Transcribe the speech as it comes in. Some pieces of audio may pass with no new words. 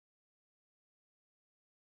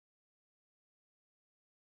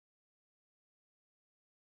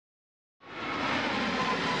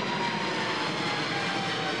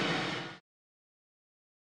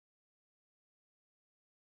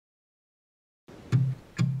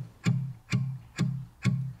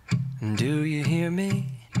Do you hear me?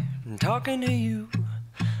 I'm talking to you.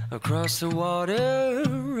 Across the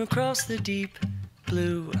water, across the deep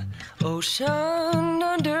blue ocean,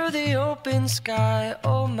 under the open sky.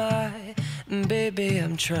 Oh my, baby,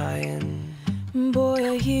 I'm trying.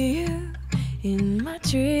 Boy, I hear you in my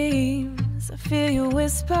dreams. I feel you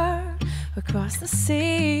whisper across the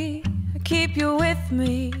sea. I keep you with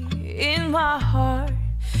me in my heart.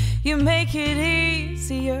 You make it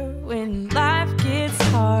easier when life gets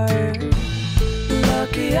hard.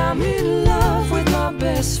 Lucky I'm in love with my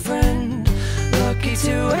best friend. Lucky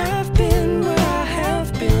to have been where I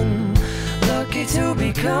have been. Lucky to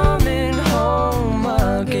be coming home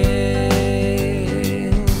again.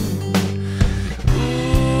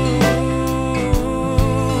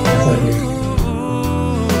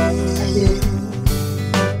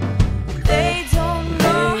 They don't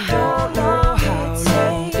know how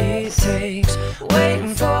long it takes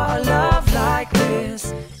waiting for a love like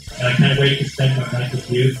this. I can't wait to spend my life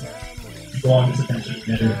with you. Go on this adventure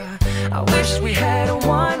together. I wish we had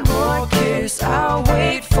one more kiss. I'll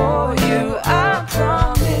wait for you. I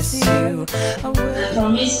promise you. I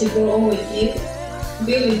promise to grow with you,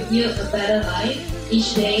 build with you a better life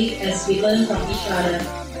each day as we learn from each other.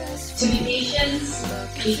 To be patient,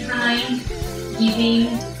 be kind, giving,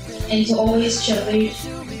 and to always cherish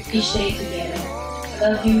each day together.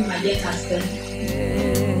 Love you, my dear husband.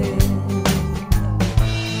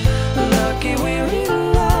 Lucky we're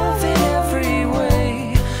in love in every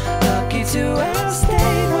way. Lucky to have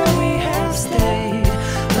stayed where we have stayed.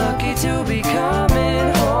 Lucky to be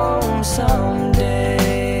coming home someday.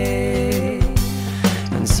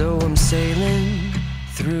 And so I'm sailing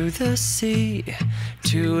through the sea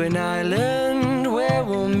to an island where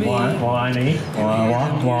we'll meet. You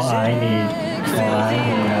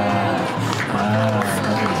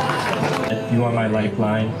are my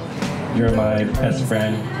lifeline. You're my best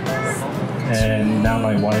friend. And now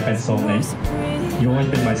my wife and soulmate. You've always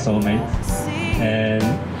been my soulmate. And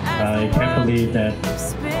I can't believe that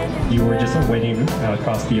you were just waiting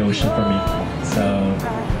across the ocean for me. So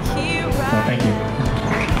thank you.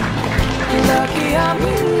 Lucky I'm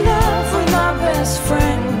in love with my best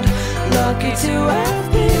friend. Lucky to have